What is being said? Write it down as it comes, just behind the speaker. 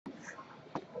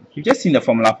You've just seen the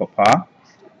formula for power.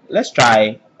 Let's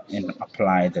try and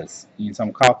apply this in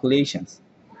some calculations.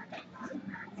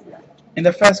 In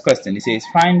the first question, it says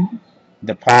find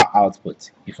the power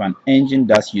output if an engine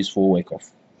does useful work of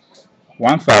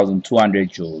 1200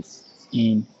 joules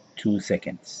in 2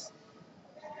 seconds.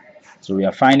 So we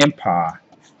are finding power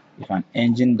if an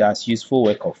engine does useful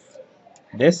work of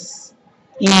this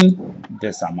in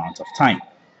this amount of time.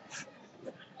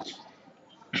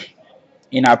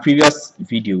 In our previous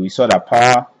video, we saw that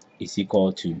power is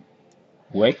equal to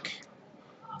work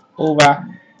over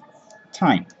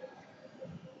time.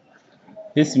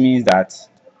 This means that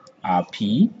our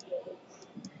P,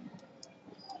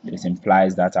 this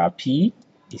implies that our P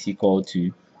is equal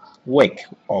to work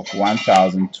of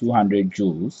 1200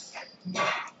 joules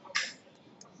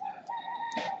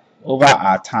over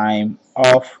our time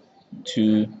of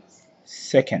 2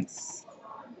 seconds.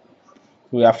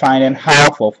 We are finding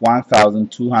half of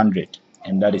 1200,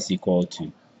 and that is equal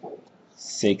to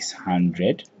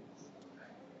 600,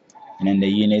 and then the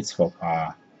units for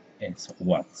power is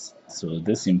watts. So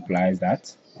this implies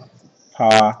that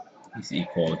power is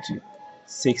equal to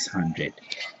 600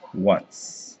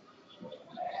 watts.